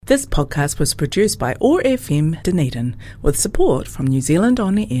This podcast was produced by OAR FM Dunedin with support from New Zealand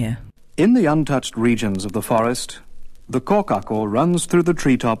On Air. In the untouched regions of the forest, the kōkako runs through the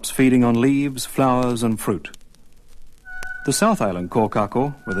treetops feeding on leaves, flowers and fruit. The South Island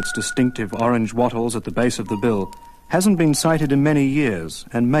kōkako, with its distinctive orange wattles at the base of the bill, hasn't been sighted in many years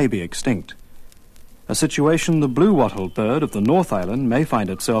and may be extinct. A situation the blue-wattled bird of the North Island may find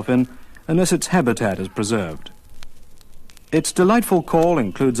itself in unless its habitat is preserved. Its delightful call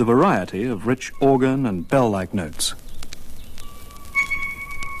includes a variety of rich organ and bell-like notes.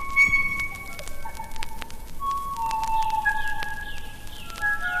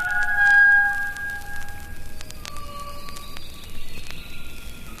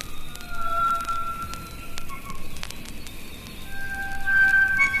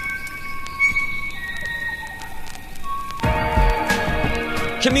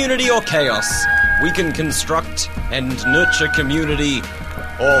 Community or chaos? We can construct and nurture community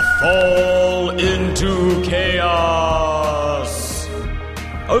or fall into chaos.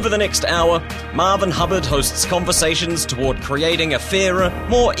 Over the next hour, Marvin Hubbard hosts conversations toward creating a fairer,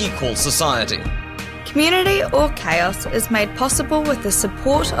 more equal society. Community or Chaos is made possible with the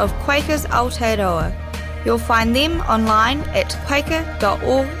support of Quakers Aotearoa. You'll find them online at quaker.org.nz.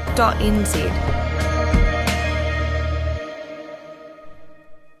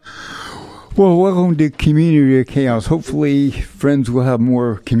 Well, welcome to Community or Chaos. Hopefully, friends will have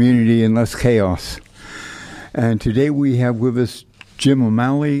more community and less chaos. And today we have with us Jim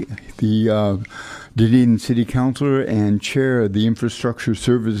O'Malley, the Dunedin City Councillor and Chair of the Infrastructure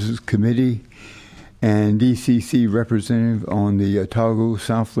Services Committee and DCC representative on the Otago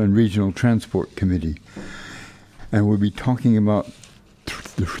Southland Regional Transport Committee. And we'll be talking about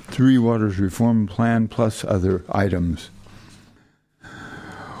the Three Waters Reform Plan plus other items.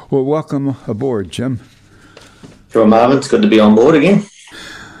 Well, welcome aboard, Jim. Sure, Marvin. It's good to be on board again.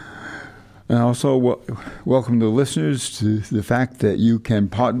 And also, welcome the listeners to the fact that you can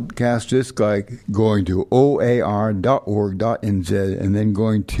podcast this by going to oar.org.nz and then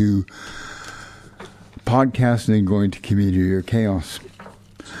going to podcast and then going to Community or Chaos.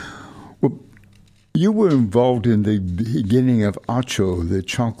 Well, you were involved in the beginning of Acho, the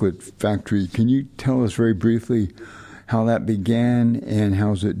chocolate factory. Can you tell us very briefly how that began and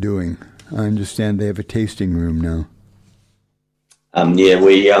how's it doing? I understand they have a tasting room now.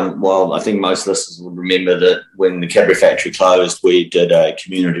 Well, I think most listeners will remember that when the Cadbury factory closed, we did a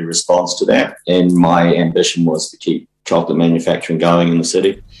community response to that, and my ambition was to keep chocolate manufacturing going in the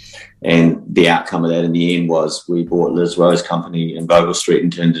city. And the outcome of that in the end was we bought Liz Rowe's company in Bogle Street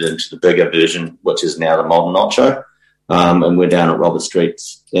and turned it into the bigger version, which is now the modern Nacho. And we're down at Robert Street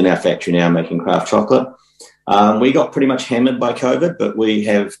in our factory now making craft chocolate. We got pretty much hammered by COVID, but we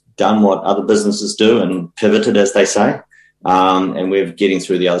have done what other businesses do and pivoted, as they say. And we're getting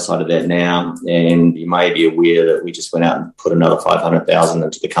through the other side of that now. And you may be aware that we just went out and put another $500,000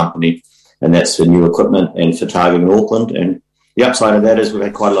 into the company, and that's for new equipment and for targeting Auckland. And the upside of that is we've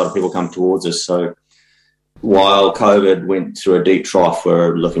had quite a lot of people come towards us. So while COVID went through a deep trough,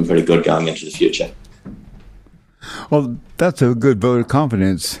 we're looking pretty good going into the future. Well, that's a good vote of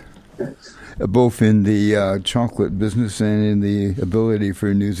confidence, both in the chocolate business and in the ability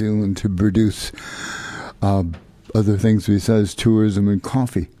for New Zealand to produce other things besides tourism and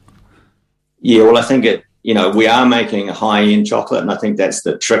coffee. Yeah, well, I think we are making a high-end chocolate, and I think that's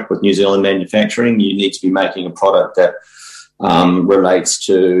the trick with New Zealand manufacturing. You need to be making a product that relates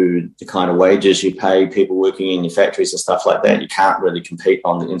to the kind of wages you pay people working in your factories and stuff like that. You can't really compete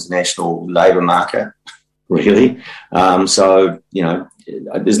on the international labour market, really.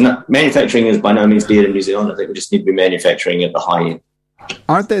 Manufacturing is by no means dead in New Zealand. I think we just need to be manufacturing at the high end.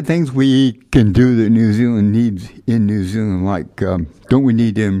 Aren't there things we can do that New Zealand needs in New Zealand? Like, don't we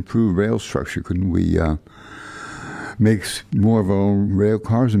need to improve rail structure? Couldn't we make more of our own rail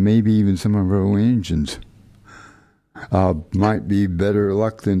cars and maybe even some of our own engines? Might be better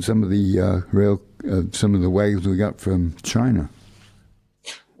luck than some of the some of the wagons we got from China.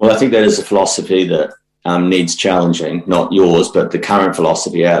 Well, I think that is a philosophy that needs challenging, not yours, but the current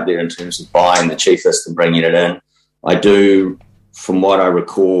philosophy out there in terms of buying the cheapest and bringing it in. I do, from what I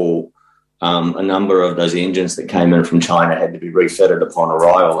recall, a number of those engines that came in from China had to be refitted upon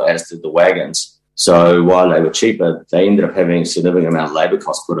arrival, as did the wagons. So while they were cheaper, they ended up having a significant amount of labour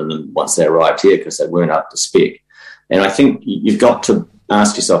costs put in them once they arrived here because they weren't up to spec. And I think you've got to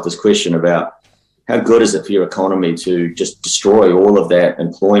ask yourself this question about how good is it for your economy to just destroy all of that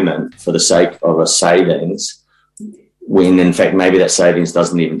employment for the sake of a savings when, in fact, maybe that savings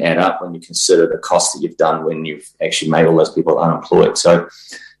doesn't even add up when you consider the cost that you've done when you've actually made all those people unemployed. So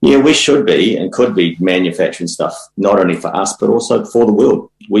Yeah, we should be and could be manufacturing stuff, not only for us, but also for the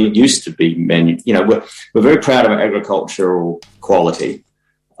world. We used to be, we're very proud of our agricultural quality,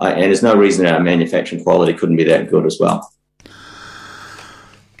 and there's no reason our manufacturing quality couldn't be that good as well.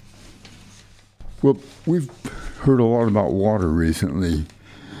 Well, we've heard a lot about water recently,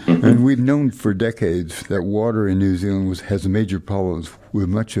 Mm-hmm. and we've known for decades that water in New Zealand has major problems, with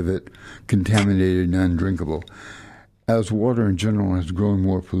much of it contaminated and undrinkable. As water in general has grown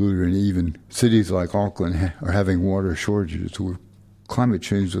more polluted, and even cities like Auckland are having water shortages, with climate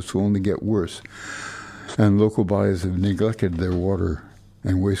change this will only get worse. And local bodies have neglected their water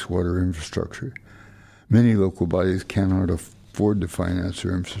and wastewater infrastructure. Many local bodies cannot afford to finance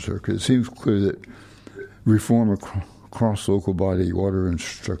their infrastructure. It seems clear that reform across local body water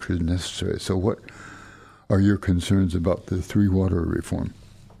infrastructure is necessary. So what are your concerns about the three water reform?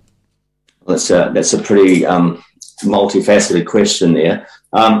 That's a pretty multifaceted question there.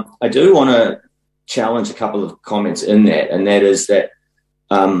 I do want to challenge a couple of comments in that, and that is that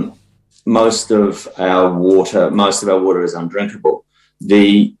most of our water is undrinkable.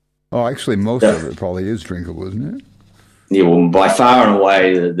 Most of it probably is drinkable, isn't it? Yeah, well, by far and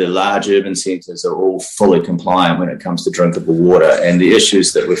away, the large urban centres are all fully compliant when it comes to drinkable water, and the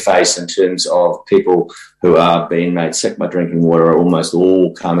issues that we face in terms of people who are being made sick by drinking water are almost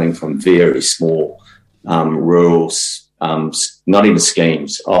all coming from very small rural, not even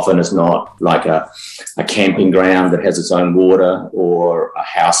schemes. Often it's not like a camping ground that has its own water, or a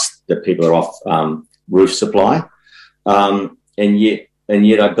house that people are off roof supply. And yet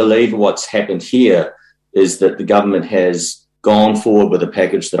I believe what's happened here is that the government has gone forward with a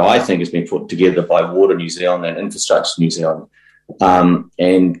package that I think has been put together by Water New Zealand and Infrastructure New Zealand,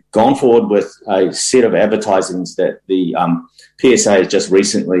 and gone forward with a set of advertisings that the PSA has just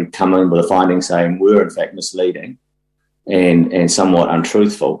recently come in with a finding saying were in fact misleading and somewhat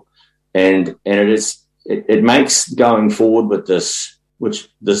untruthful. And it makes going forward with this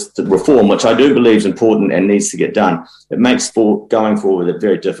reform, which I do believe is important and needs to get done, it makes going forward with it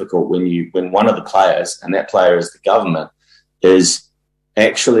very difficult when one of the players, and that player is the government, is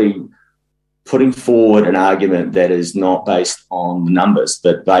actually putting forward an argument that is not based on the numbers,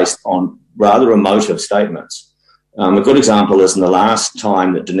 but based on rather emotive statements. A good example is in the last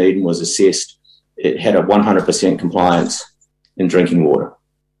time that Dunedin was assessed, it had a 100% compliance in drinking water.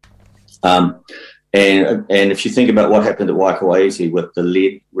 And if you think about what happened at Waikouaiti with the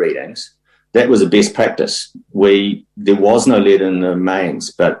lead readings, that was a best practice. There was no lead in the mains,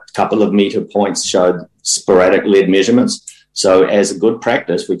 but a couple of meter points showed sporadic lead measurements. So as a good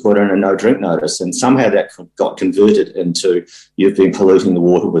practice, we put in a no drink notice, and somehow that got converted into you've been polluting the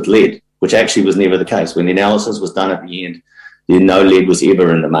water with lead, which actually was never the case. When the analysis was done at the end, no lead was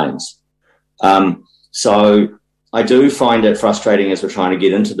ever in the mains. So I do find it frustrating as we're trying to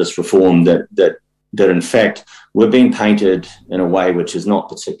get into this reform that in fact we're being painted in a way which is not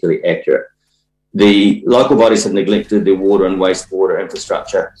particularly accurate. The local bodies have neglected their water and wastewater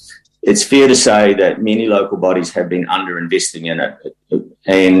infrastructure. It's fair to say that many local bodies have been under-investing in it,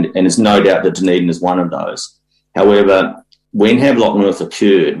 and it's no doubt that Dunedin is one of those. However, when Havelock North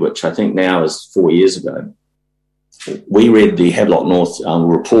occurred, which I think now is 4 years ago, we read the Havelock North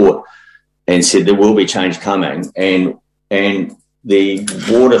report and said there will be change coming, and the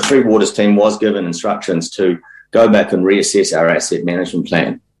Three Waters team was given instructions to go back and reassess our asset management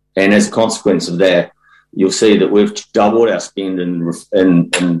plan. And as a consequence of that, you'll see that we've doubled our spend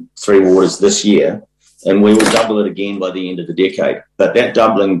in Three Waters this year, and we will double it again by the end of the decade. But that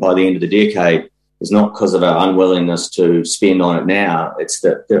doubling by the end of the decade is not because of our unwillingness to spend on it now. It's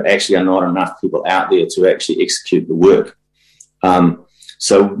that there actually are not enough people out there to actually execute the work.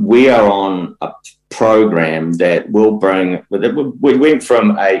 So we are on a program that will bring, we went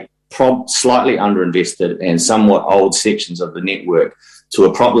from a slightly underinvested and somewhat old sections of the network to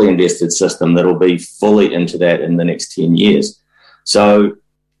a properly invested system that will be fully into that in the next 10 years. So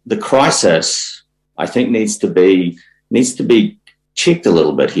the crisis, I think, needs to be checked a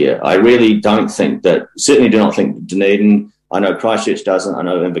little bit here. I really certainly do not think Dunedin, I know Christchurch doesn't, I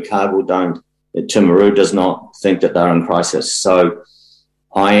know Invercargill don't, Timaru does not think that they're in crisis. So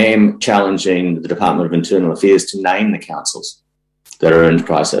I am challenging the Department of Internal Affairs to name the councils that are in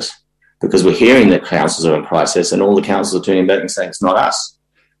crisis, because we're hearing that councils are in crisis and all the councils are turning back and saying it's not us.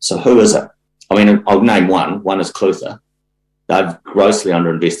 So who is it? I mean, I'll name one. One is Clutha. They've grossly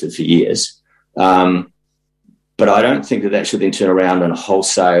underinvested for years. But I don't think that should then turn around and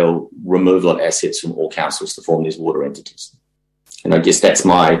wholesale removal of assets from all councils to form these water entities. And I guess that's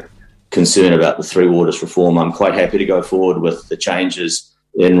my concern about the Three Waters reform. I'm quite happy to go forward with the changes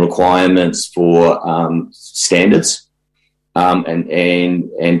in requirements for standards,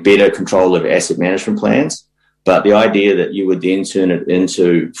 and better control of asset management plans. But the idea that you would then turn it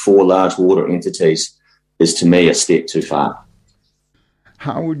into 4 large water entities is, to me, a step too far.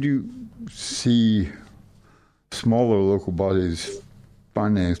 How would you see smaller local bodies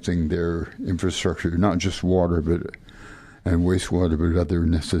financing their infrastructure, not just water and wastewater, but other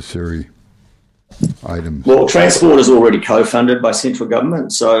necessary items? Well, transport is already co-funded by central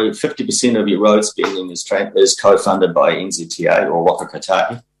government, so 50% of your road spending is co-funded by NZTA or Waka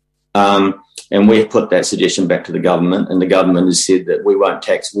Kotahi. And we've put that suggestion back to the government, and the government has said that we won't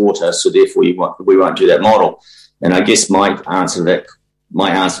tax water, so therefore we won't do that model. And I guess my answer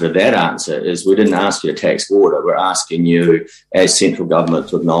to that answer is we didn't ask you to tax water. We're asking you, as central government,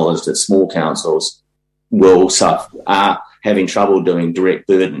 to acknowledge that small councils are having trouble doing direct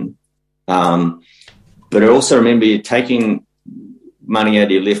burden. But also remember, you're taking money out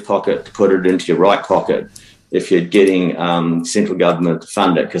of your left pocket to put it into your right pocket if you're getting central government to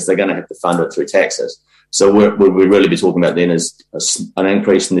fund it, because they're going to have to fund it through taxes. So what we'd really be talking about then is an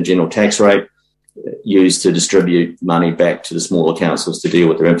increase in the general tax rate used to distribute money back to the smaller councils to deal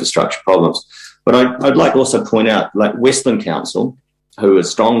with their infrastructure problems. But I'd like to also point out, like Westland Council, who is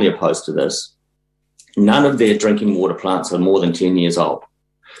strongly opposed to this, none of their drinking water plants are more than 10 years old.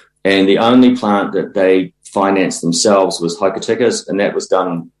 And the only plant that they financed themselves was Haikatikas, and that was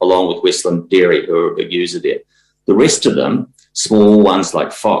done along with Westland Dairy, who are a big user there. The rest of them, small ones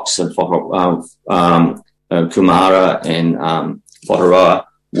like Fox and Kumara and Whataroa,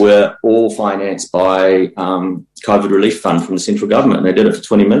 were all financed by COVID relief fund from the central government, and they did it for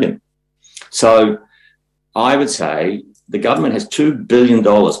 $20 million. So I would say the government has $2 billion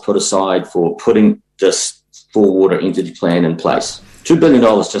put aside for putting this 4 water entity plan in place. $2 billion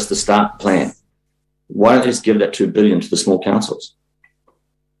just to start the plan. Why don't they just give that $2 billion to the small councils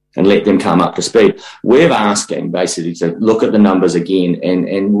and let them come up to speed? We're asking basically to look at the numbers again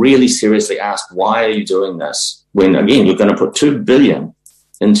and really seriously ask, why are you doing this? When, again, you're going to put $2 billion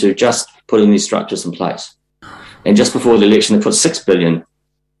into just putting these structures in place. And just before the election, they put $6 billion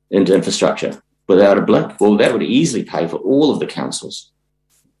into infrastructure without a blink. Well, that would easily pay for all of the councils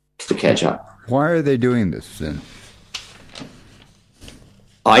to catch up. Why are they doing this then?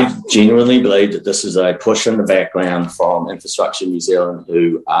 I genuinely believe that this is a push in the background from Infrastructure New Zealand,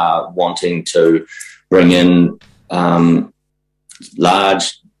 who are wanting to bring in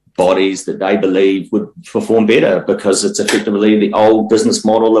large bodies that they believe would perform better, because it's effectively the old business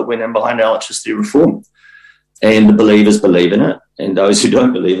model that went in behind electricity reform. And the believers believe in it, and those who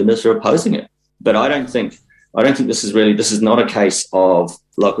don't believe in this are opposing it. But I don't think this is not a case of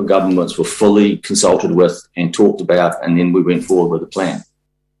local governments were fully consulted with and talked about, and then we went forward with a plan.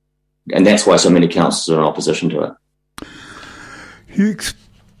 And that's why so many councils are in opposition to it. You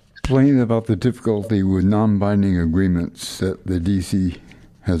explain about the difficulty with non-binding agreements that the DC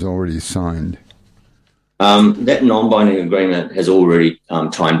has already signed. That non-binding agreement has already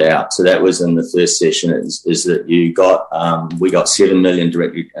timed out. So that was in the first session. Is that we got $7 million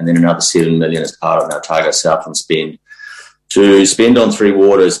directly, and then another $7 million as part of our Otago Southland spend to spend on 3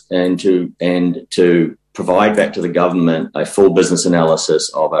 waters and to provide back to the government a full business analysis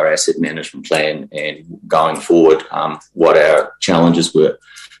of our asset management plan and going forward what our challenges were.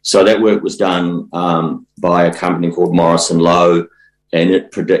 So that work was done by a company called Morrison Lowe, and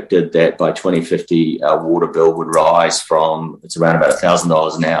it predicted that by 2050 our water bill would rise from, it's around about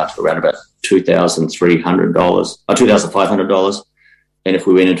 $1,000 an hour to around about $2,500. And if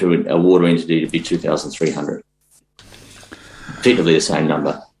we went into a water entity, it'd be $2,300. Effectively the same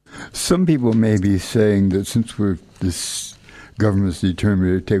number. Some people may be saying that since this government's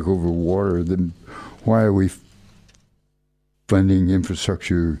determined to take over water, then why are we funding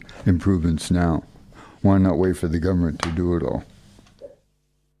infrastructure improvements now? Why not wait for the government to do it all?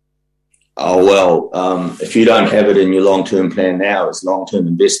 Oh, well, if you don't have it in your long-term plan now, it's long-term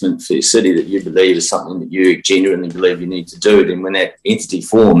investment for your city that you believe is something that you genuinely believe you need to do, then when that entity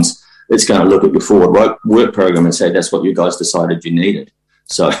forms, it's going to look at your forward work program and say, that's what you guys decided you needed.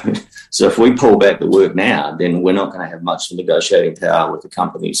 So if we pull back the work now, then we're not going to have much negotiating power with the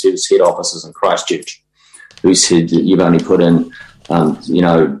companies whose head offices in Christchurch, who said that you've only put in,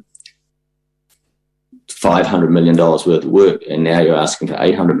 $500 million worth of work, and now you're asking for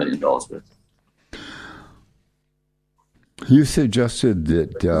 $800 million worth. You suggested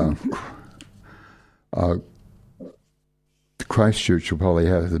that Christchurch will probably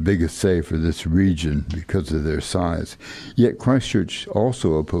have the biggest say for this region because of their size. Yet Christchurch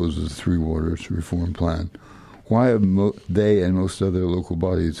also opposes the 3 Waters Reform Plan. Why have they and most other local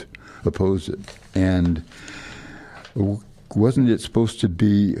bodies opposed it? And wasn't it supposed to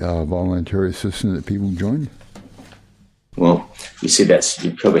be a voluntary system that people joined? Well, you see,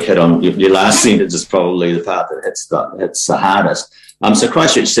 you probably hit on your last sentence is probably the part that hits the hardest. So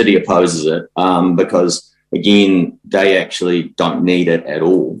Christchurch City opposes it because, again, they actually don't need it at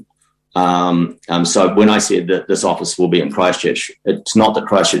all. So when I said that this office will be in Christchurch, it's not that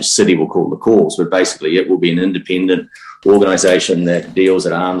Christchurch City will call the calls, but basically it will be an independent organisation that deals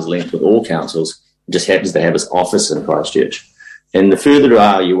at arm's length with all councils. It just happens to have its office in Christchurch. And the further you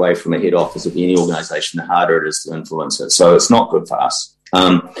are away from a head office of any organisation, the harder it is to influence it. So it's not good for us.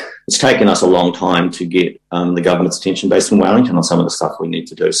 It's taken us a long time to get the government's attention based in Wellington on some of the stuff we need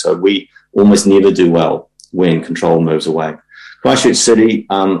to do. So we almost never do well when control moves away. Christchurch City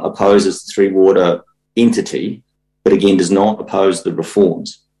opposes the Three Water entity, but again does not oppose the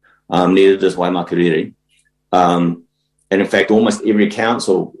reforms. Neither does Waimakariri. And in fact, almost every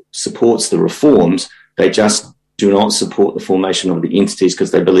council supports the reforms. They just do not support the formation of the entities because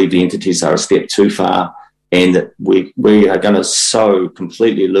they believe the entities are a step too far and that we are going to so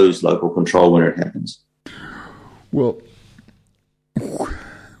completely lose local control when it happens. Well,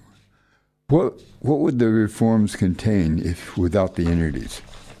 what would the reforms contain if without the entities?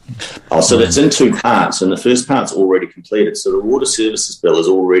 So that's in two parts, and the first part's already completed. So the Water Services Bill is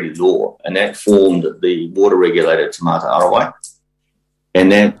already law, and that formed the water regulator Te Mata Arawai. And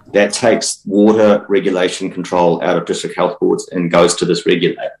that takes water regulation control out of district health boards and goes to this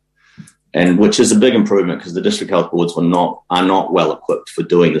regulator, and which is a big improvement because the district health boards are not well equipped for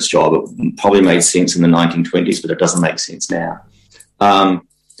doing this job. It probably made sense in the 1920s, but it doesn't make sense now.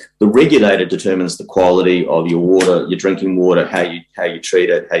 The regulator determines the quality of your water, your drinking water, how you treat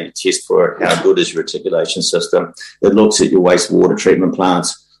it, how you test for it, how good is your reticulation system. It looks at your wastewater treatment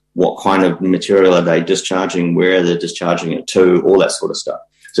plants. What kind of material are they discharging, where they're discharging it to, all that sort of stuff.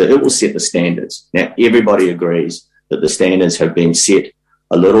 So it will set the standards. Now, everybody agrees that the standards have been set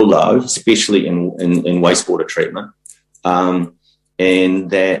a little low, especially in wastewater treatment, and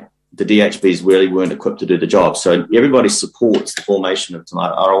that the DHBs really weren't equipped to do the job. So everybody supports the formation of Te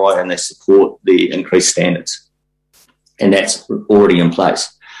Mata Arawai and they support the increased standards. And that's already in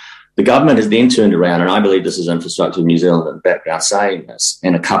place. The government has then turned around, and I believe this is Infrastructure New Zealand in the background saying this,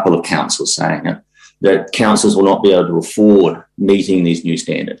 and a couple of councils saying it, that councils will not be able to afford meeting these new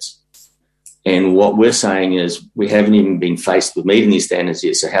standards. And what we're saying is we haven't even been faced with meeting these standards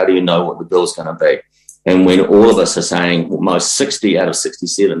yet, so how do you know what the bill's going to be? And when all of us are saying, almost 60 out of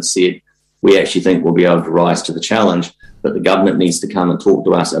 67 said, we actually think we'll be able to rise to the challenge, but the government needs to come and talk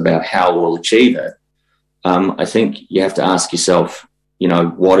to us about how we'll achieve it. I think you have to ask yourself,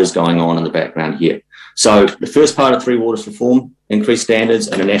 what is going on in the background here? So the first part of Three Waters reform, increased standards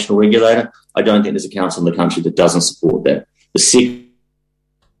and a national regulator, I don't think there's a council in the country that doesn't support that. The second,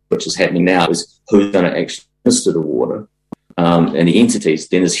 which is happening now, is who's going to actually administer the water and the entities.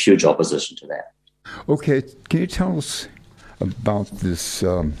 Then there's huge opposition to that. Okay, can you tell us about this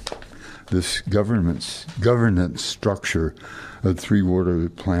this governance structure of the Three Water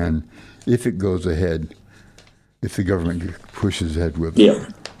Plan if it goes ahead? If the government pushes ahead with it.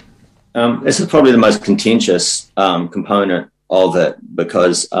 Yeah. This is probably the most contentious component of it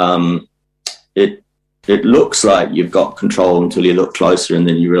because it looks like you've got control until you look closer and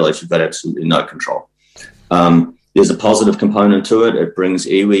then you realise you've got absolutely no control. There's a positive component to it. It brings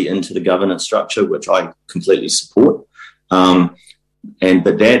iwi into the governance structure, which I completely support. But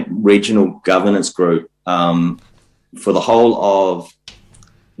that regional governance group for the whole of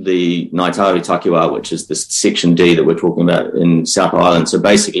the Ngāi Takiwā, which is this section D that we're talking about in South Island. So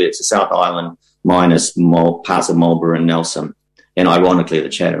basically it's a South Island minus parts of Marlborough and Nelson, and ironically the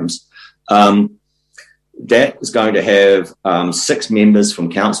Chathams. That is going to have 6 members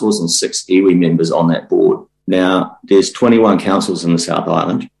from councils and 6 iwi members on that board. Now, there's 21 councils in the South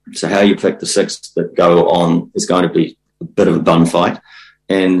Island, so how you pick the 6 that go on is going to be a bit of a bun fight,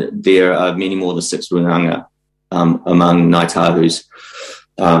 and there are many more than 6 runanga among Ngāi Tahu's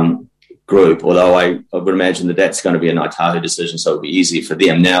group, although I would imagine that that's going to be a Ngāi Tahu decision, so it'll be easier for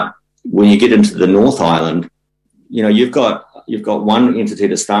them. Now, when you get into the North Island, you've got one entity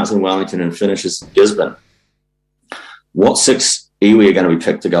that starts in Wellington and finishes in Gisborne. What 6 iwi are going to be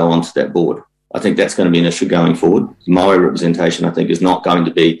picked to go onto that board? I think that's going to be an issue going forward. Maori representation, I think, is not going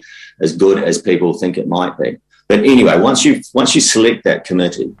to be as good as people think it might be. But anyway, once you select that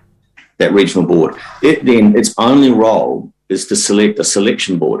committee, that regional board, its only role is to select a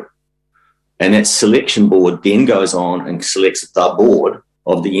selection board. And that selection board then goes on and selects the board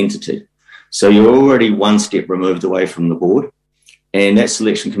of the entity. So you're already one step removed away from the board. And that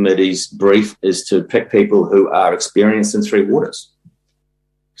selection committee's brief is to pick people who are experienced in Three Waters.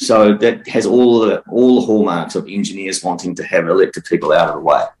 So that has all the hallmarks of engineers wanting to have elected people out of the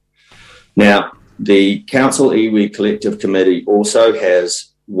way. Now, The Council Iwi Collective Committee also has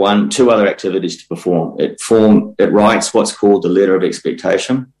two other activities to perform. It writes what's called the letter of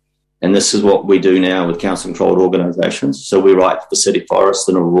expectation, and this is what we do now with council-controlled organisations. So we write for the City Forest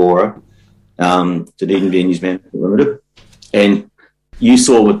and Aurora, Dunedin Venues Management Limited, and you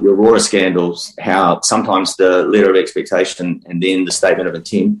saw with the Aurora scandals how sometimes the letter of expectation and then the statement of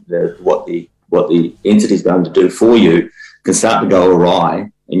intent, what the entity is going to do for you, can start to go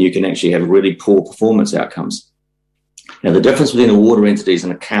awry, and you can actually have really poor performance outcomes. Now, the difference between the water entities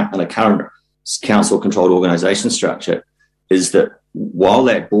and a current council-controlled organisation structure is that while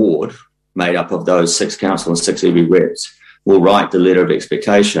that board, made up of those 6 council and 6 EB reps, will write the letter of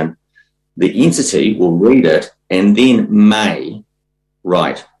expectation, the entity will read it and then may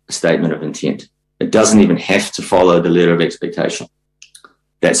write a statement of intent. It doesn't even have to follow the letter of expectation.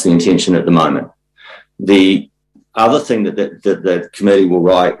 That's the intention at the moment. The other thing that the committee will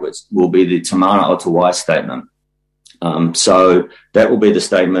write will be the Te Mana o Te Wai statement. So that will be the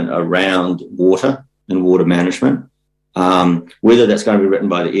statement around water and water management. Whether that's going to be written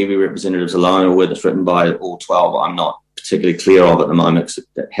by the EV representatives alone or whether it's written by all 12, I'm not particularly clear of at the moment because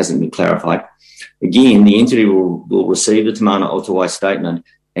that hasn't been clarified. Again, the entity will receive the Te Mana o Te Wai statement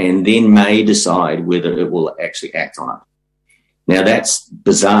and then may decide whether it will actually act on it. Now, that's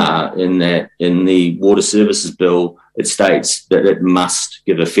bizarre in that in the Water Services Bill, it states that it must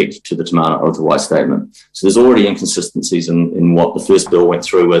give effect to the Te Mana o Te Wai statement. So there's already inconsistencies in what the first bill went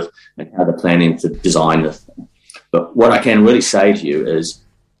through with and how they're planning to design this. But what I can really say to you is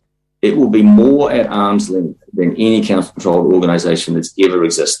it will be more at arm's length than any council-controlled organisation that's ever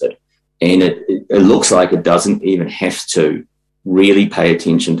existed. And it looks like it doesn't even have to really pay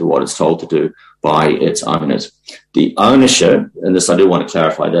attention to what it's told to do by its owners. The ownership, and this I do want to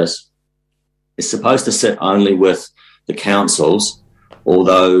clarify this, is supposed to sit only with the councils,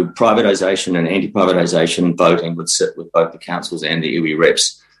 although privatisation and anti-privatisation voting would sit with both the councils and the iwi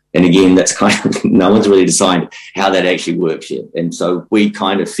reps. And again, that's kind of, no one's really decided how that actually works yet. And so we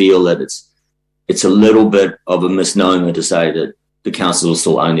kind of feel that it's a little bit of a misnomer to say that the council will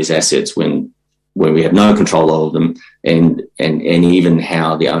still own these assets when we have no control over them, and even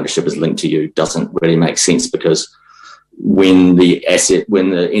how the ownership is linked to you doesn't really make sense, because when the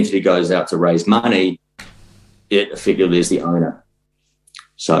entity goes out to raise money, it effectively is the owner.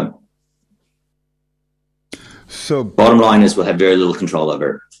 So bottom line is we'll have very little control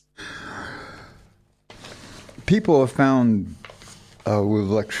over it. People have found with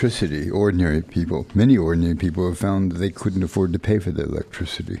electricity, many ordinary people have found that they couldn't afford to pay for the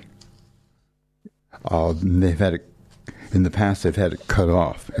electricity. They've had it, in the past, they've had it cut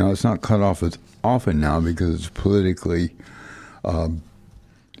off. Now, it's not cut off as often now because it's politically,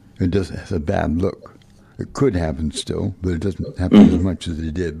 it just has a bad look. It could happen still, but it doesn't happen as much as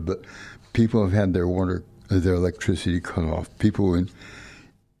it did. But people have had their electricity cut off. People in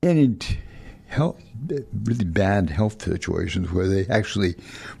any really bad health situations where they actually,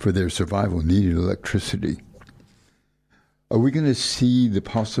 for their survival, needed electricity. Are we going to see the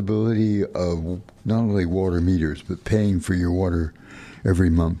possibility of not only water meters, but paying for your water every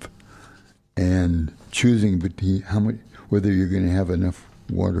month and choosing between whether you're going to have enough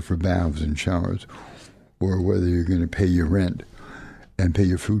water for baths and showers, or whether you're going to pay your rent and pay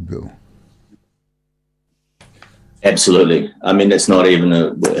your food bill? Absolutely. I mean, that's not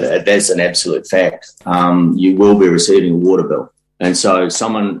even that's an absolute fact. You will be receiving a water bill. And so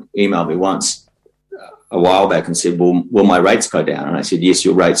someone emailed me once a while back and said, will my rates go down? And I said, yes,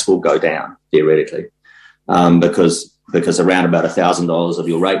 your rates will go down, theoretically, because around about $1,000 of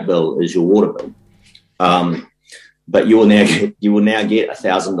your rate bill is your water bill. But you will now get a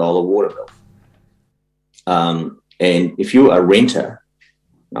 $1,000 water bill. And if you're a renter,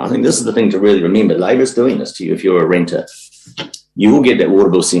 I think this is the thing to really remember. Labor's doing this to you. If you're a renter, you will get that water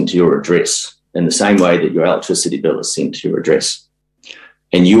bill sent to your address in the same way that your electricity bill is sent to your address.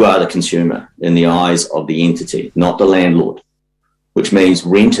 And you are the consumer in the eyes of the entity, not the landlord, which means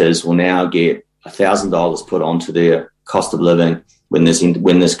renters will now get $1,000 put onto their cost of living when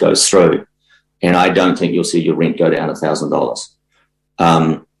this goes through. And I don't think you'll see your rent go down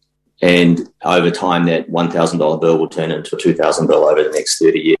 $1,000. And over time, that $1,000 bill will turn into a $2,000 bill over the next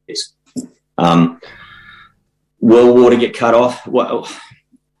 30 years. Will water get cut off? Well,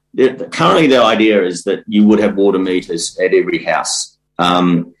 currently the idea is that you would have water meters at every house.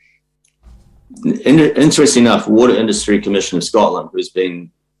 Interesting enough, Water Industry Commission of Scotland, who's been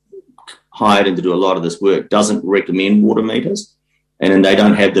hired in to do a lot of this work, doesn't recommend water meters, and they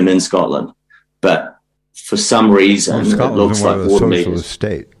don't have them in Scotland. But for some reason, it looks like water meters.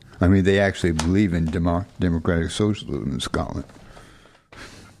 State. I mean, they actually believe in democratic socialism in Scotland.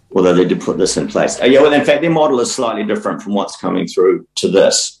 although they did put this in place. Well, in fact, their model is slightly different from what's coming through to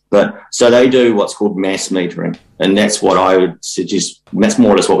this. But so they do what's called mass metering, and that's what I would suggest. That's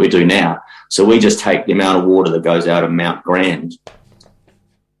more or less what we do now. So we just take the amount of water that goes out of Mount Grand,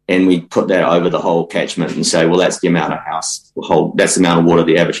 and we put that over the whole catchment and say, well, that's the amount of that's the amount of water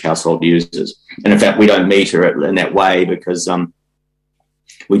the average household uses. And in fact, we don't meter it in that way because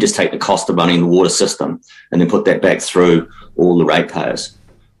we just take the cost of running the water system and then put that back through all the ratepayers.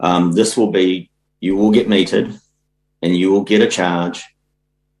 You will get metered and you will get a charge.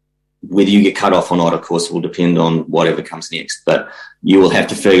 Whether you get cut off or not, of course, will depend on whatever comes next. But you will have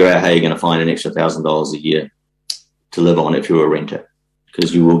to figure out how you're going to find an extra $1,000 a year to live on if you're a renter,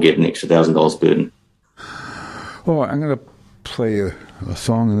 because you will get an extra $1,000 burden. Well, I'm going to play a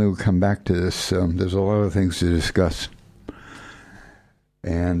song and then we'll come back to this. There's a lot of things to discuss,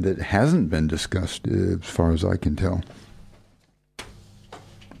 and it hasn't been discussed as far as I can tell.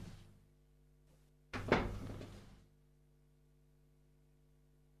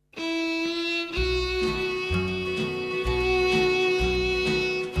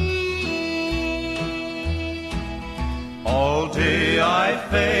 All day I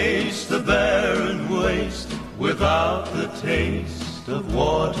face the barren waste without the taste of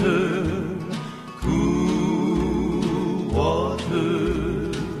water, cool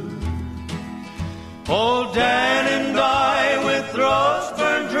water. Old Dan and I with throats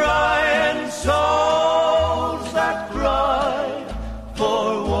burned dry and souls that cry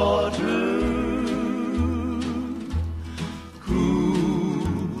for water,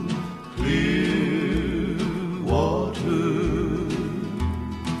 cool, clear water.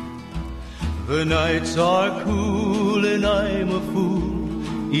 The nights are cool and I'm a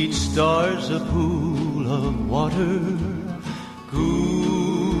fool, each star's a pool of water,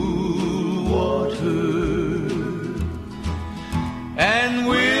 cool water. And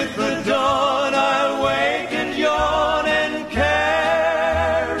with the dawn I'll wake and yawn and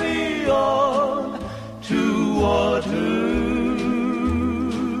carry on to water,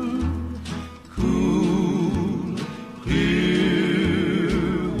 cool, clear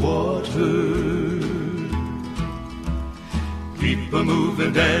water. Keep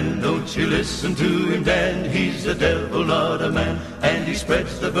a-moving, Dan, don't you listen to him, Dan. He's the devil, not a man, and he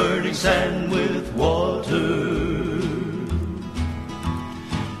spreads the burning sand with water.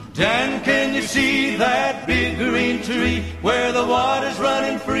 Dan, can you see that big green tree where the water's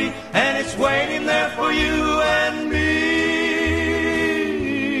running free and it's waiting there for you and me?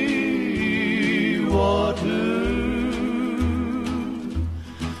 Water,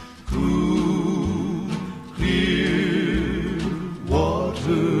 cool, clear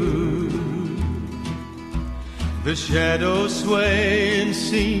water. The shadows sway and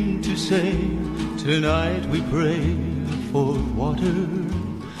seem to say, tonight we pray for water,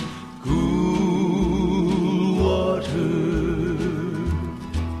 cool water.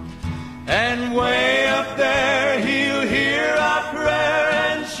 And way up there he'll hear our prayer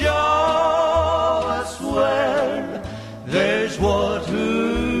and show us where there's water,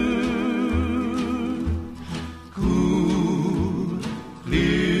 cool,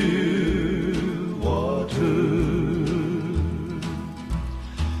 clear water.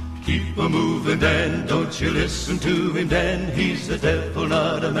 Keep a-moving, Dan, don't you listen to him, Dan. He's the devil,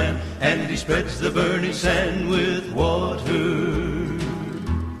 not a man, and he spreads the burning sand with water.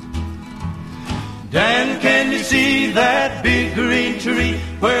 Dan, can you see that big green tree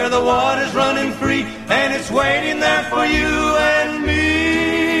where the water's running free and it's waiting there for you and me?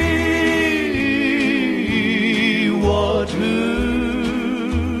 Water,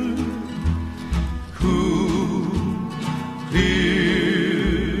 cool, clear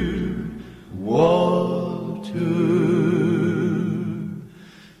water,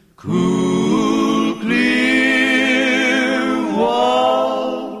 cool, clear water.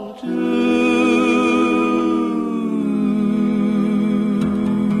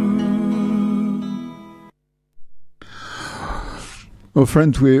 Well,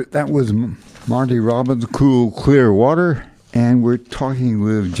 friends, that was Marty Robbins' Cool, Clear Water, and we're talking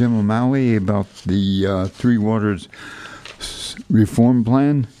with Jim O'Malley about the Three Waters reform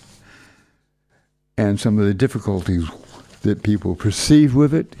plan and some of the difficulties that people perceive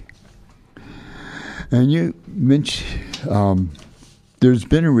with it. And you mentioned there's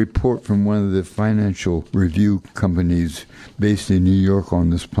been a report from one of the financial review companies based in New York on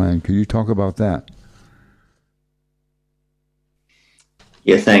this plan. Could you talk about that?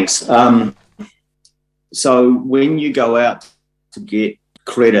 Yeah, thanks. So when you go out to get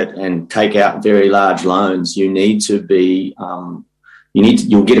credit and take out very large loans, you need to be,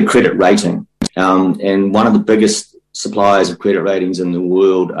 you'll get a credit rating. And one of the biggest suppliers of credit ratings in the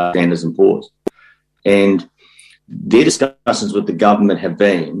world are Standard & Poor's. And their discussions with the government have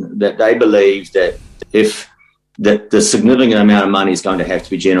been that they believe that that the significant amount of money is going to have to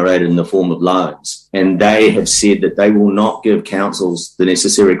be generated in the form of loans. And they have said that they will not give councils the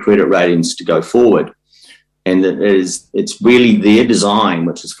necessary credit ratings to go forward. And that it's really their design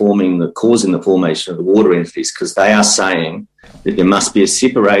which is causing the formation of the water entities, because they are saying that there must be a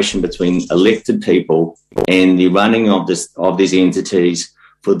separation between elected people and the running of these entities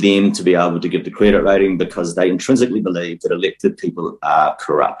for them to be able to give the credit rating, because they intrinsically believe that elected people are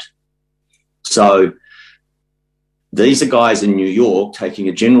corrupt. So these are guys in New York taking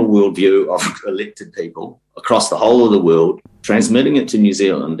a general worldview of elected people across the whole of the world, transmitting it to New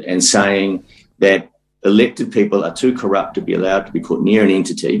Zealand and saying that elected people are too corrupt to be allowed to be put near an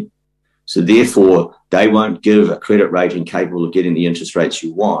entity. So therefore, they won't give a credit rating capable of getting the interest rates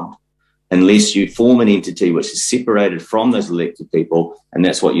you want unless you form an entity which is separated from those elected people, and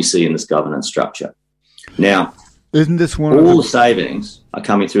that's what you see in this governance structure. Now, isn't this all the savings are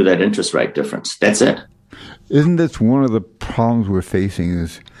coming through that interest rate difference. That's it. Isn't this one of the problems we're facing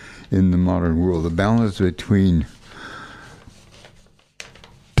is in the modern world, the balance between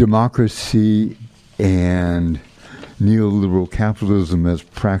democracy and neoliberal capitalism as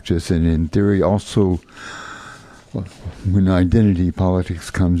practice, and in theory also when identity politics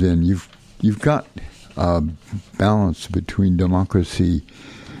comes in, you've got a balance between democracy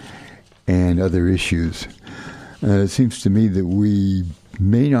and other issues. It seems to me that we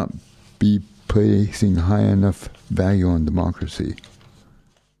may not be placing high enough value on democracy.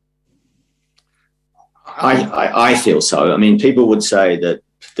 I feel so. I mean, people would say that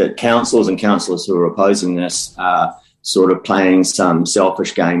councils and councillors who are opposing this are sort of playing some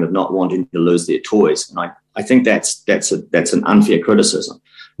selfish game of not wanting to lose their toys, and I think that's an unfair criticism.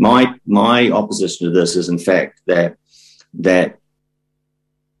 My opposition to this is, in fact, that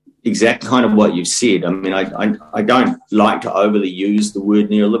exact kind of what you've said. I mean, I don't like to overly use the word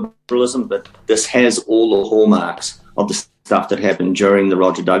neoliberalism, but this has all the hallmarks of the stuff that happened during the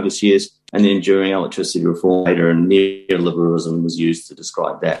Roger Douglas years and then during electricity reform later, and neoliberalism was used to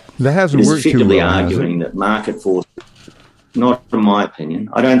describe that. That hasn't worked too well, effectively arguing that market forces, not in my opinion.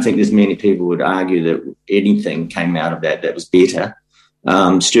 I don't think there's many people would argue that anything came out of that was better.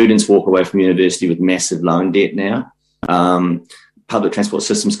 Students walk away from university with massive loan debt now. Public transport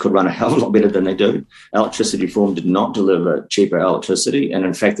systems could run a hell of a lot better than they do. Electricity reform did not deliver cheaper electricity, and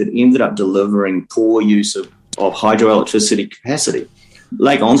in fact, it ended up delivering poor use of hydroelectricity capacity.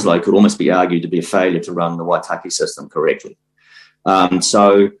 Lake Onslow could almost be argued to be a failure to run the Waitaki system correctly.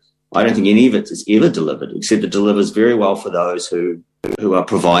 So I don't think any of it is ever delivered, except it delivers very well for those who are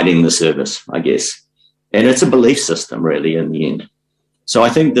providing the service, I guess. And it's a belief system, really, in the end. So I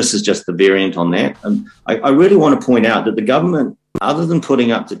think this is just the variant on that. And I really want to point out that the government, other than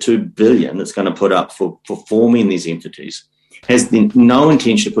putting up the $2 billion that's going to put up for forming these entities, has no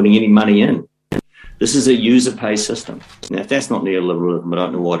intention of putting any money in. This is a user-pay system. Now, if that's not neoliberalism, I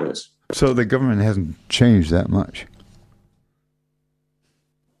don't know what is. So the government hasn't changed that much.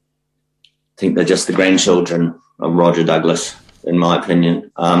 I think they're just the grandchildren of Roger Douglas, in my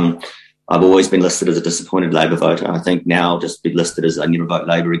opinion. I've always been listed as a disappointed Labour voter. I think now I'll just be listed as a never vote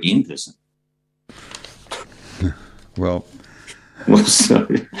Labour again person. Well, so,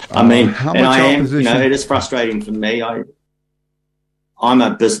 I mean, how and much I am, opposition? it is frustrating for me. I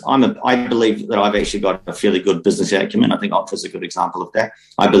believe that I've actually got a fairly good business acumen. I think Opta's a good example of that.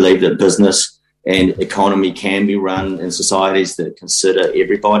 I believe that business and economy can be run in societies that consider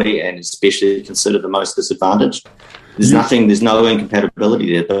everybody and especially consider the most disadvantaged. There's no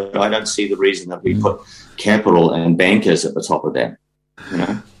incompatibility there, but I don't see the reason that we put capital and bankers at the top of that. You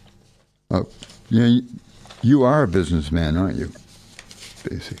know? Oh, yeah, you are a businessman, aren't you?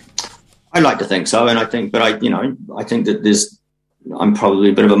 Basically, I like to think so, and I think that I'm probably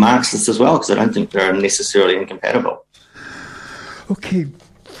a bit of a Marxist as well, because I don't think they're necessarily incompatible. Okay,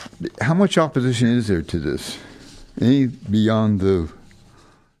 how much opposition is there to this? Any beyond the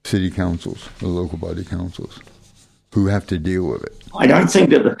city councils, the local body councils, who have to deal with it? I don't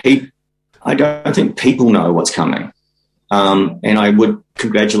think people know what's coming, and I would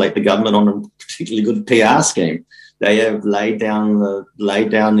congratulate the government on a particularly good PR scheme. They have laid down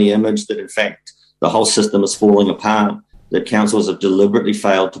the image that in fact the whole system is falling apart, that councils have deliberately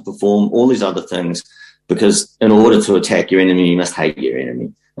failed to perform all these other things, because in order to attack your enemy, you must hate your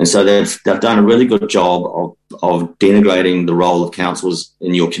enemy. And so they've done a really good job of denigrating the role of councils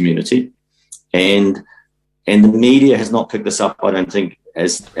in your community. And the media has not picked this up, I don't think,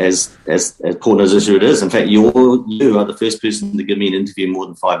 as important as it is. In fact, you are the first person to give me an interview more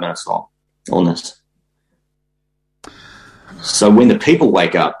than 5 minutes long on this. So when the people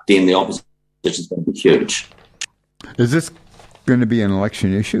wake up, then the opposition is going to be huge. Is this going to be an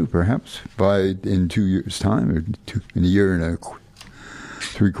election issue, perhaps, in 2 years' time, or in a year and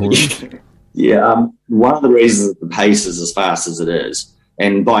 3 quarters? Yeah, one of the reasons that the pace is as fast as it is,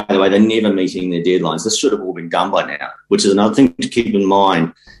 and by the way, they're never meeting their deadlines. This should have all been done by now, which is another thing to keep in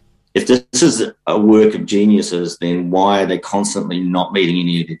mind. If this is a work of geniuses, then why are they constantly not meeting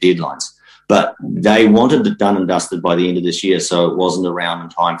any of their deadlines? But they wanted it done and dusted by the end of this year, so it wasn't around in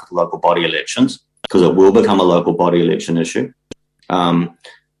time for the local body elections, because it will become a local body election issue. And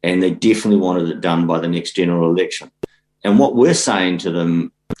they definitely wanted it done by the next general election. And what we're saying to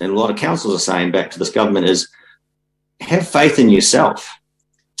them, and a lot of councils are saying back to this government, is have faith in yourself.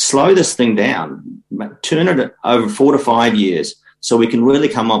 Slow this thing down. Turn it over 4 to 5 years so we can really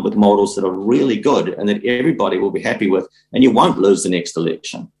come up with models that are really good and that everybody will be happy with, and you won't lose the next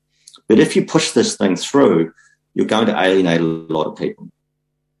election. But if you push this thing through, you're going to alienate a lot of people.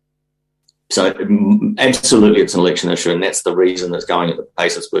 So absolutely it's an election issue, and that's the reason it's going at the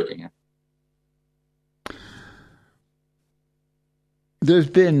pace it's working at. There's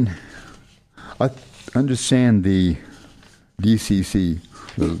been, I understand the DCC,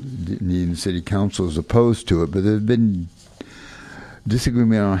 the Dunedin City Council, is opposed to it, but there's been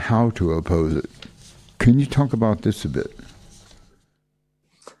disagreement on how to oppose it. Can you talk about this a bit?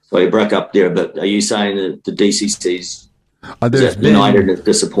 So you broke up there, but are you saying that the DCC's united at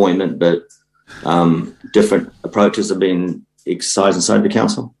disappointment, but different approaches have been exercised inside the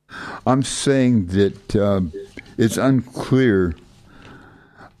council? I'm saying that it's unclear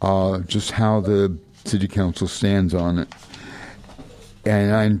just how the city council stands on it.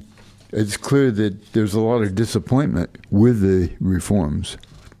 And it's clear that there's a lot of disappointment with the reforms.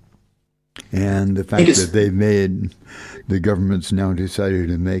 And the fact that the government's now decided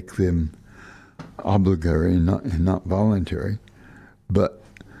to make them obligatory and not voluntary. But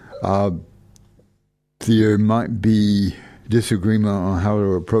there might be disagreement on how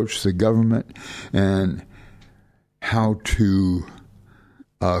to approach the government and how to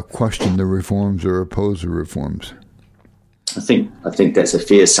question the reforms or oppose the reforms. I think that's a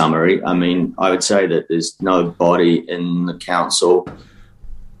fair summary. I mean, I would say that there's nobody in the council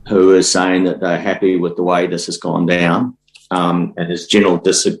who is saying that they're happy with the way this has gone down, and there's general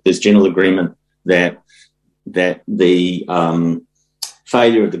agreement that the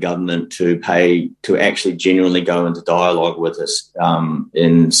failure of the government to actually genuinely go into dialogue with us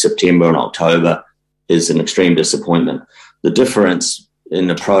in September and October is an extreme disappointment. The difference in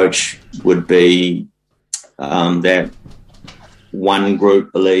approach would be that one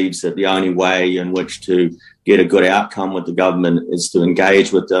group believes that the only way in which to get a good outcome with the government is to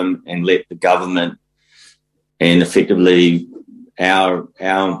engage with them and let the government and effectively our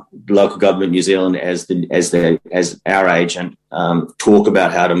local government, New Zealand, as our agent, talk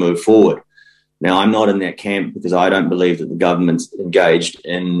about how to move forward. Now, I'm not in that camp because I don't believe that the government's engaged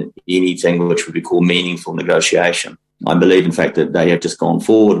in anything which would be called meaningful negotiation. I believe, in fact, that they have just gone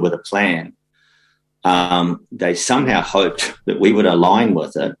forward with a plan. They somehow hoped that we would align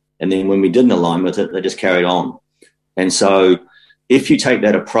with it, and then when we didn't align with it, they just carried on. And so if you take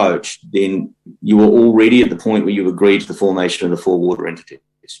that approach, then you were already at the point where you agreed to the formation of the 4 water entities,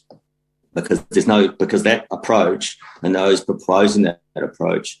 because that approach and those proposing that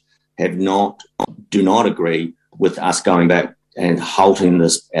approach do not agree with us going back and halting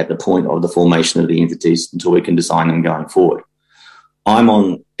this at the point of the formation of the entities until we can design them going forward. I'm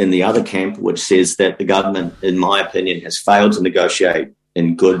in the other camp, which says that the government, in my opinion, has failed to negotiate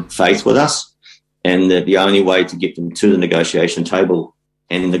in good faith with us, and that the only way to get them to the negotiation table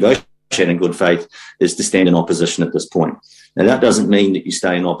and negotiate in good faith is to stand in opposition at this point. Now, that doesn't mean that you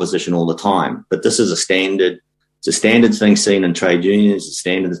stay in opposition all the time, but this is a standard thing seen in trade unions, a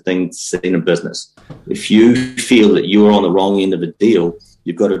standard thing seen in business. If you feel that you are on the wrong end of a deal,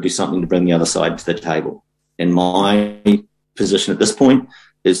 you've got to do something to bring the other side to the table. And my position at this point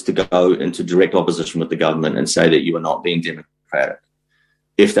is to go into direct opposition with the government and say that you are not being democratic.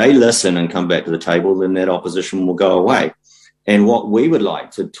 If they listen and come back to the table, then that opposition will go away. And what we would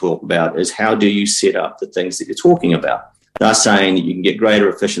like to talk about is how do you set up the things that you're talking about? They're saying that you can get greater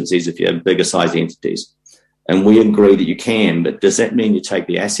efficiencies if you have bigger size entities. And we agree that you can, but does that mean you take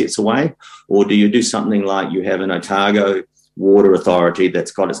the assets away? Or do you do something like you have an Otago Water Authority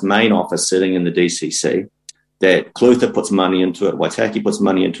that's got its main office sitting in the DCC, that Clutha puts money into it, Waitaki puts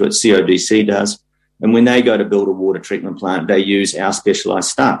money into it, CODC does, and when they go to build a water treatment plant, they use our specialised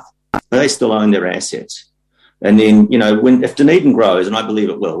staff, but they still own their assets. And then, if Dunedin grows, and I believe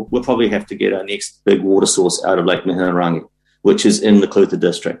it will, we'll probably have to get our next big water source out of Lake Mihinarangi, which is in the Clutha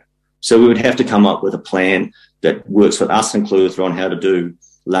district. So we would have to come up with a plan that works with us and Clutha on how to do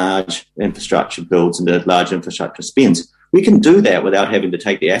large infrastructure builds and large infrastructure spends. We can do that without having to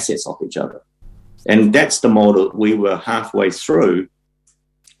take the assets off each other. And that's the model we were halfway through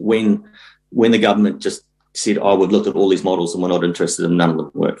when the government just said, oh, we've looked at all these models and we're not interested in none of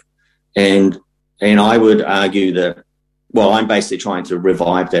them work. And I would argue that, well, I'm basically trying to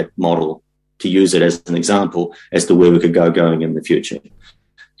revive that model to use it as an example as to where we could go going in the future.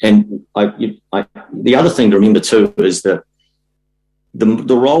 And the other thing to remember too is that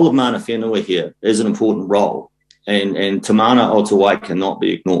the role of mana whenua here is an important role, and Te Mana o Te Wai cannot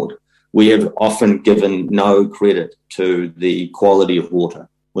be ignored. We have often given no credit to the quality of water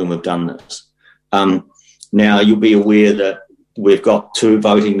when we've done this. Now, you'll be aware that we've got 2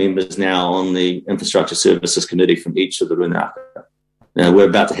 voting members now on the Infrastructure Services Committee from each of the Runaka. Now, we're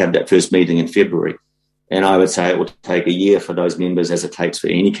about to have that first meeting in February, and I would say it will take a year for those members, as it takes for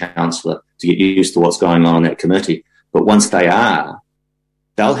any councillor, to get used to what's going on in that committee. But once they are,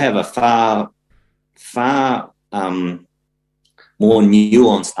 they'll have a far more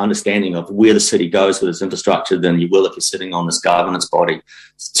nuanced understanding of where the city goes with its infrastructure than you will if you're sitting on this governance body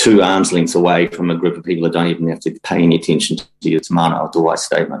 2 arms lengths away from a group of people that don't even have to pay any attention to your Te Mana o Te Wai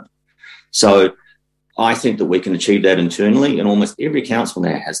statement. So I think that we can achieve that internally, and almost every council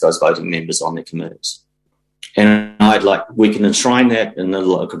now has those voting members on their committees. And we can enshrine that in the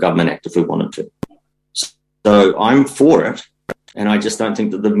Local Government Act if we wanted to. So I'm for it, and I just don't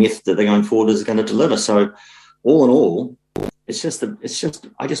think that the method that they're going forward is going to deliver. So all in all, it's just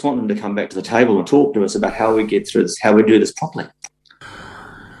I just want them to come back to the table and talk to us about how we get through this, how we do this properly.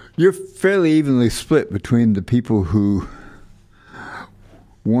 You're fairly evenly split between the people who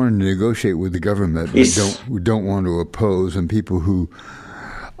want to negotiate with the government but don't want to oppose, and people who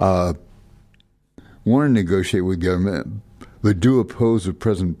want to negotiate with government but do oppose the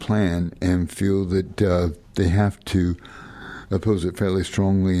present plan and feel that they have to oppose it fairly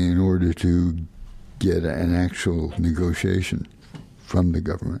strongly in order to get an actual negotiation from the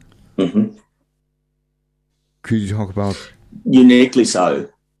government. Mm-hmm. Could you talk about... Uniquely so.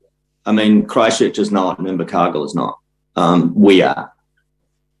 I mean, Christchurch is not, and Invercargill is not. We are.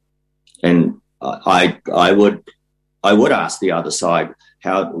 And I would ask the other side,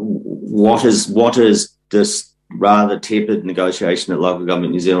 what is this rather tepid negotiation that Local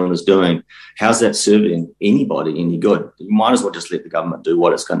Government New Zealand is doing? How's that serving anybody any good? You might as well just let the government do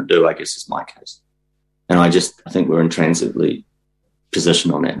what it's going to do, I guess is my case. And I think we're intrinsically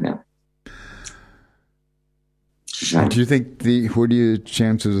positioned on that now. Do you think what are your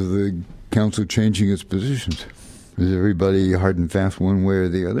chances of the council changing its positions? Is everybody hard and fast one way or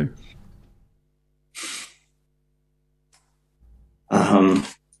the other?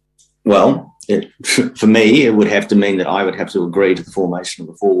 Well, for me, it would have to mean that I would have to agree to the formation of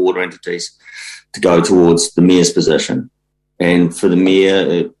the 4 water entities to go towards the mayor's position. And for the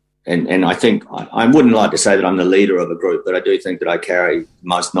mayor, and I think I wouldn't like to say that I'm the leader of a group, but I do think that I carry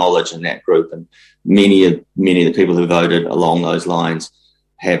most knowledge in that group. And many of the people who voted along those lines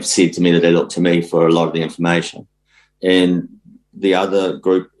have said to me that they look to me for a lot of the information. And the other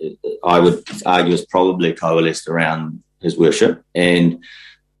group, I would argue, is probably coalesced around His Worship, and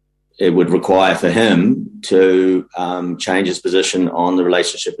it would require for him to change his position on the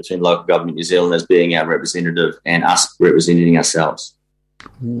relationship between Local Government New Zealand as being our representative and us representing ourselves.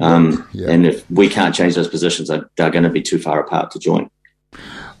 And if we can't change those positions, they're going to be too far apart to join.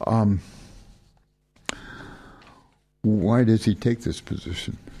 Why does he take this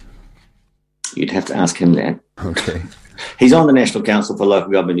position? You'd have to ask him that. Okay. He's on the National Council for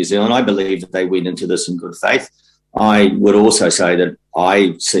Local Government New Zealand. I believe that they went into this in good faith. I would also say that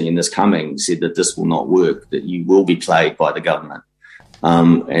I, seeing this coming, said that this will not work, that you will be plagued by the government,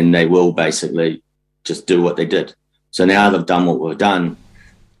 and they will basically just do what they did. So now they've done what we've done.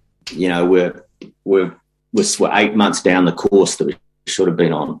 You know, we're 8 months down the course that we should have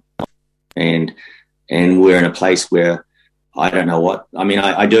been on, and we're in a place where I don't know what. I mean,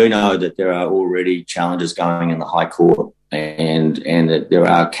 I do know that there are already challenges going in the High Court, and that there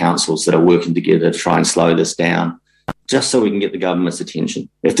are councils that are working together to try and slow this down, just so we can get the government's attention.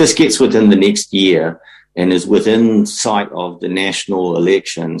 If this gets within the next year and is within sight of the national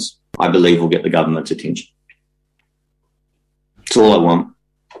elections, I believe we'll get the government's attention. That's all I want.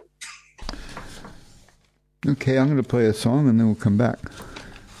 Okay, I'm going to play a song and then we'll come back.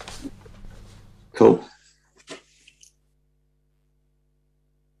 Cool.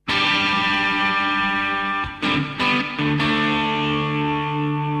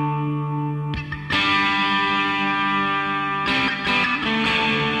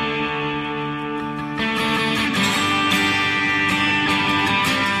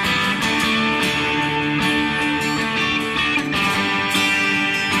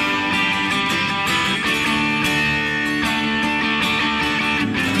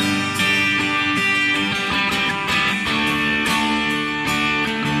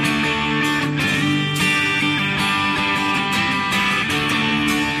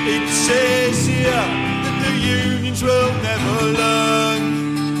 says here that the unions will never learn.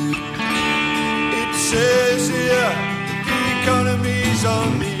 It says here that the economy's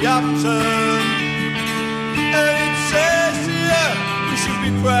on the upturn. And it says here we should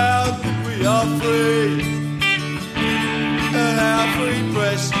be proud that we are free. And our free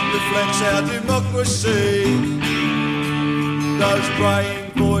press reflects our democracy. Those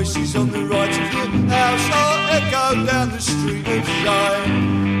braying voices on the right of the house are echoed down the street of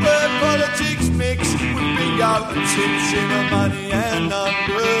shame, where politics mix with bingo and tips in a money and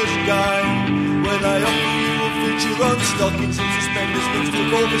numbers game, where they offer you a feature on stockings and suspenders mixed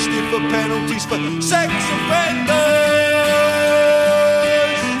with all the stiffer penalties for sex offenders.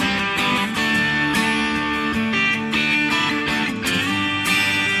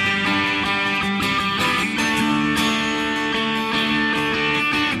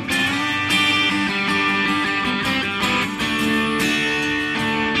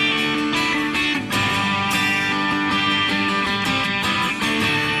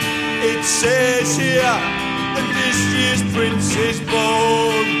 It says here that this year's prince is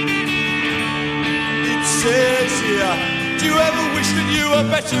born. It says here, do you ever wish that you were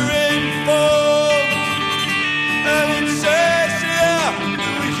better informed? And it says here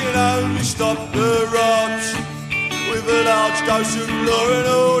that we can only stop the rot with a large dose of law and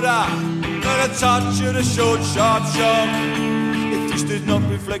order and a touch of the short, sharp shock. If this does not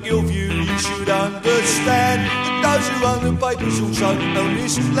reflect your view, you should understand that those who own the papers also own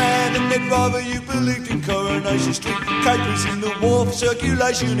this land, and they'd rather you believed in Coronation Street capers in the war for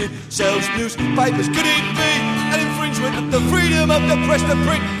circulation in sells newspapers. Could it be an infringement of the freedom of the press to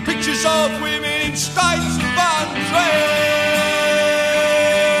print pictures of women in states of undress?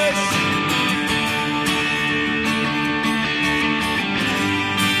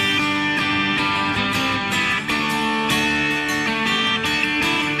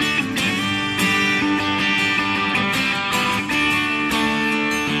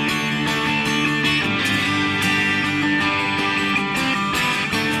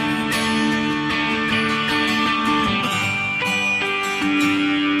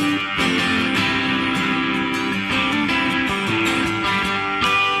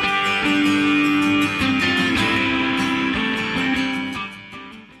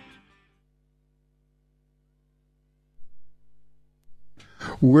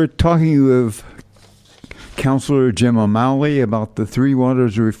 We're talking with Councillor Jim O'Malley about the Three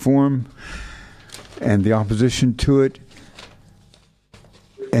Waters reform and the opposition to it.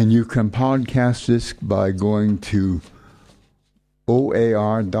 And you can podcast this by going to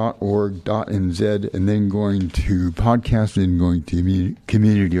oar.org.nz and then going to podcast and going to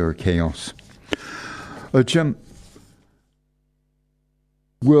community or chaos. Jim,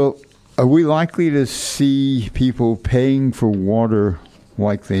 are we likely to see people paying for water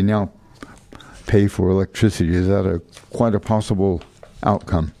like they now pay for electricity? Is that quite a possible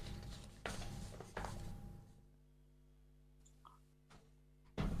outcome?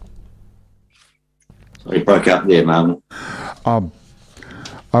 So you broke up there, Martin.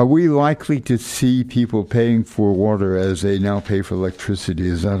 Are we likely to see people paying for water as they now pay for electricity?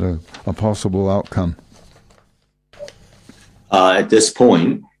 Is that a possible outcome? At this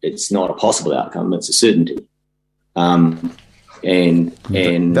point, it's not a possible outcome. It's a certainty.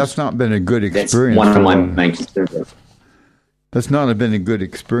 And that's not been a good experience. That's one of my main concerns. That's not been a good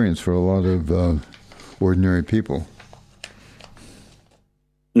experience for a lot of ordinary people.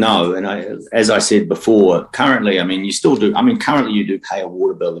 No, and as I said before, currently, you still do. Currently you do pay a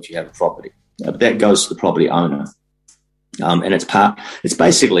water bill if you have a property. That goes to the property owner, and it's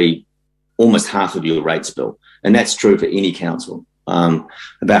basically almost half of your rates bill, and that's true for any council.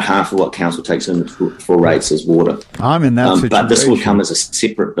 About half of what council takes in for rates is water. I'm in that situation. But this will come as a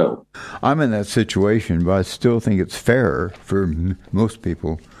separate bill. I'm in that situation, but I still think it's fairer for most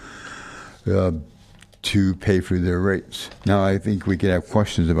people to pay for their rates. Now, I think we could have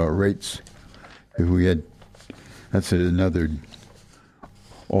questions about rates if we had. That's another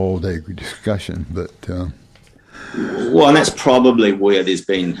all-day discussion, but. Well, and that's probably where there's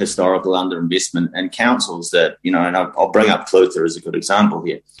been historical underinvestment, and councils that, and I'll bring up Clutha as a good example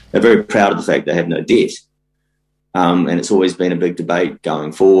here. They're very proud of the fact they have no debt. And it's always been a big debate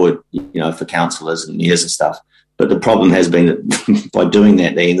going forward, for councillors and mayors and stuff. But the problem has been that by doing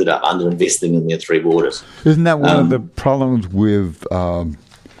that, they ended up underinvesting in their three waters. Isn't that one of the problems with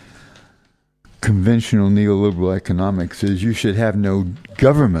conventional neoliberal economics is you should have no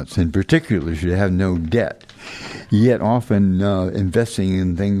governments in particular should have no debt, yet often investing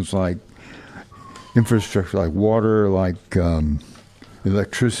in things like infrastructure like water, like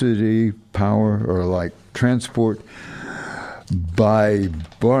electricity, power, or like transport by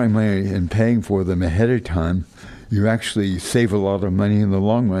borrowing money and paying for them ahead of time, you actually save a lot of money in the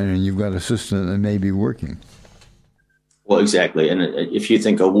long run, and you've got a system that may be working. Well, exactly. And if you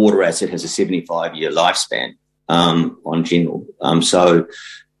think a water asset has a 75-year lifespan on general,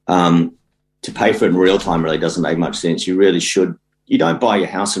 to pay for it in real time really doesn't make much sense. You really should. You don't buy your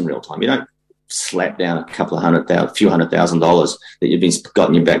house in real time. You don't slap down a few $100,000 that you've got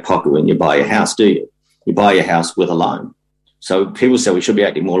in your back pocket when you buy your house, do you? You buy your house with a loan. So people say we should be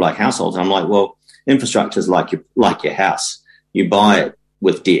acting more like households. And I'm like, well, infrastructure is like your house. You buy it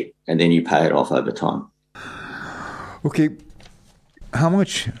with debt and then you pay it off over time. Okay, how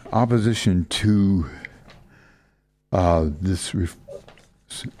much opposition to this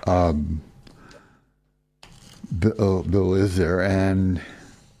bill is there, and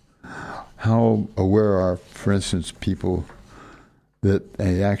how aware are, for instance, people that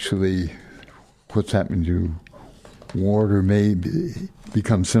they actually what's happening to water may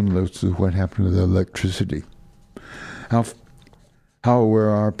become similar to what happened to the electricity? How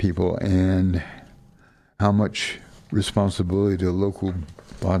aware are people, and how much responsibility do local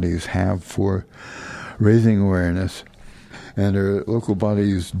bodies have for raising awareness? And are local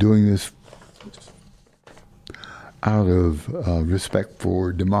bodies doing this out of respect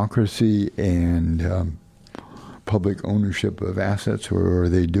for democracy and public ownership of assets, or are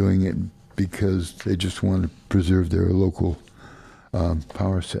they doing it because they just want to preserve their local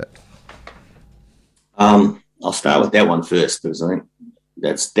power set? I'll start with that one first, because I think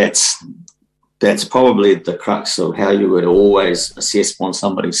that's probably the crux of how you would always assess what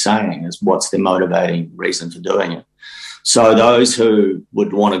somebody's saying, is what's their motivating reason for doing it. So those who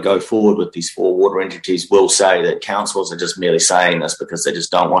would want to go forward with these 4 water entities will say that councils are just merely saying this because they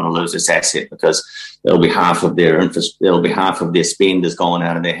just don't want to lose this asset, because it'll be half of their spend is gone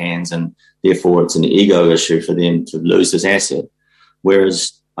out of their hands, and therefore it's an ego issue for them to lose this asset.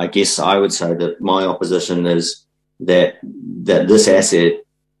 Whereas I guess I would say that my opposition is that this asset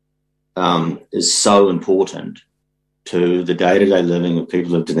is so important to the day-to-day living of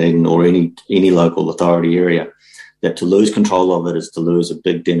people of Dunedin or any local authority area, that to lose control of it is to lose a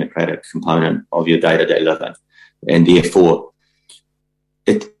big democratic component of your day-to-day living. And therefore,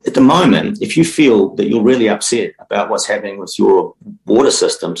 at the moment, if you feel that you're really upset about what's happening with your water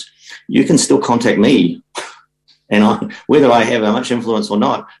systems, you can still contact me. And whether I have much influence or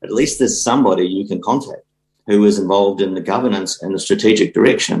not, at least there's somebody you can contact who is involved in the governance and the strategic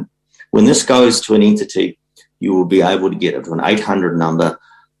direction. When this goes to an entity, you will be able to get it to an 800 number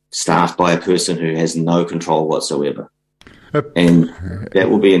staffed by a person who has no control whatsoever. And that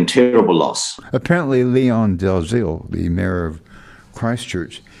will be a terrible loss. Apparently Leon Dalziel, the mayor of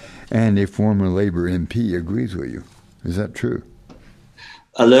Christchurch, and a former Labour MP, agrees with you. Is that true?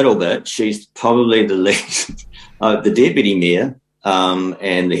 A little bit. She's probably the least. The deputy mayor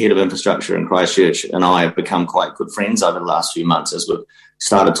and the head of infrastructure in Christchurch and I have become quite good friends over the last few months as we've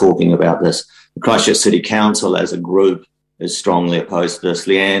started talking about this. The Christchurch City Council as a group is strongly opposed to this.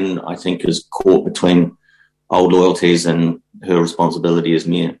 Leanne, I think, is caught between old loyalties and her responsibility as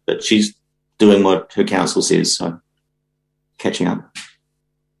mayor, but she's doing what her council says, so catching up.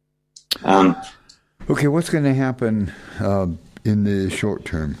 Okay, what's going to happen in the short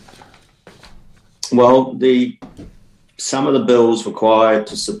term? Well, some of the bills required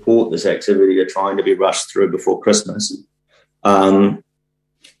to support this activity are trying to be rushed through before Christmas. And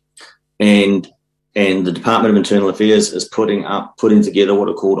the Department of Internal Affairs is putting together what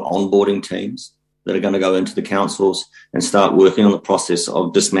are called onboarding teams that are going to go into the councils and start working on the process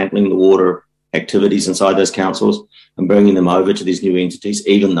of dismantling the water activities inside those councils and bringing them over to these new entities,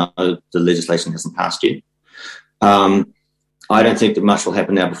 even though the legislation hasn't passed yet. I don't think that much will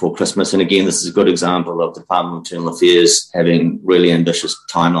happen now before Christmas. And again, this is a good example of the Department of Internal Affairs having really ambitious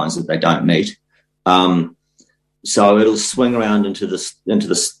timelines that they don't meet. So it'll swing around into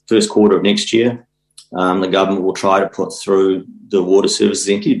the first quarter of next year. The government will try to put through the Water Services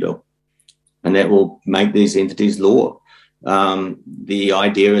Entity Bill, and that will make these entities law. The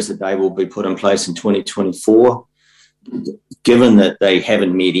idea is that they will be put in place in 2024. Given that they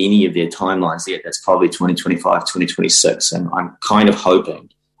haven't met any of their timelines yet, that's probably 2025, 2026. And I'm kind of hoping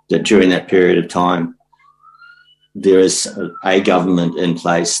that during that period of time, there is a government in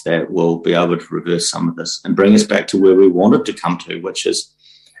place that will be able to reverse some of this and bring us back to where we wanted to come to, which is,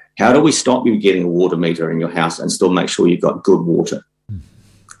 how do we stop you getting a water meter in your house and still make sure you've got good water,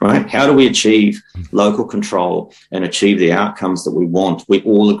 right? How do we achieve local control and achieve the outcomes that we want, we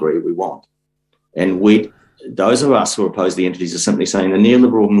all agree we want? And those of us who oppose the entities are simply saying the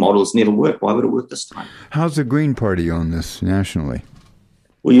neoliberal models never work. Why would it work this time? How's the Green Party on this nationally?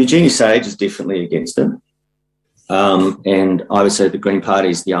 Well, Eugenie Sage is definitely against it. And I would say the Green Party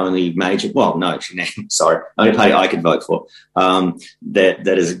is the only major, only party I could vote for that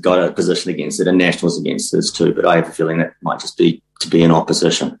has got a position against it, and Nationals against this too. But I have a feeling that might just be to be in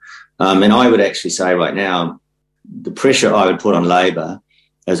opposition. And I would actually say right now, the pressure I would put on Labor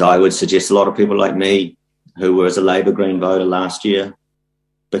is I would suggest a lot of people like me who was a Labor Green voter last year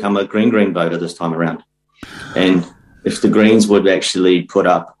become a Green voter this time around. And if the Greens would actually put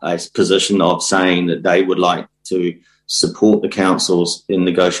up a position of saying that they would like to support the councils in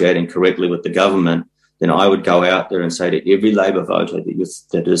negotiating correctly with the government, then I would go out there and say to every Labor voter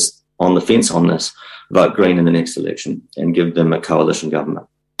that is on the fence on this, vote Green in the next election and give them a coalition government.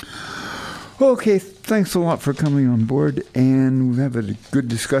 Okay, thanks a lot for coming on board, and we've had a good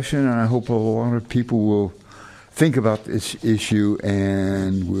discussion, and I hope a lot of people will think about this issue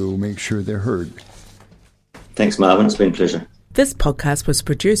and will make sure they're heard. Thanks, Marvin. It's been a pleasure. This podcast was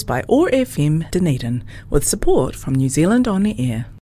produced by OAR FM Dunedin with support from New Zealand On the Air.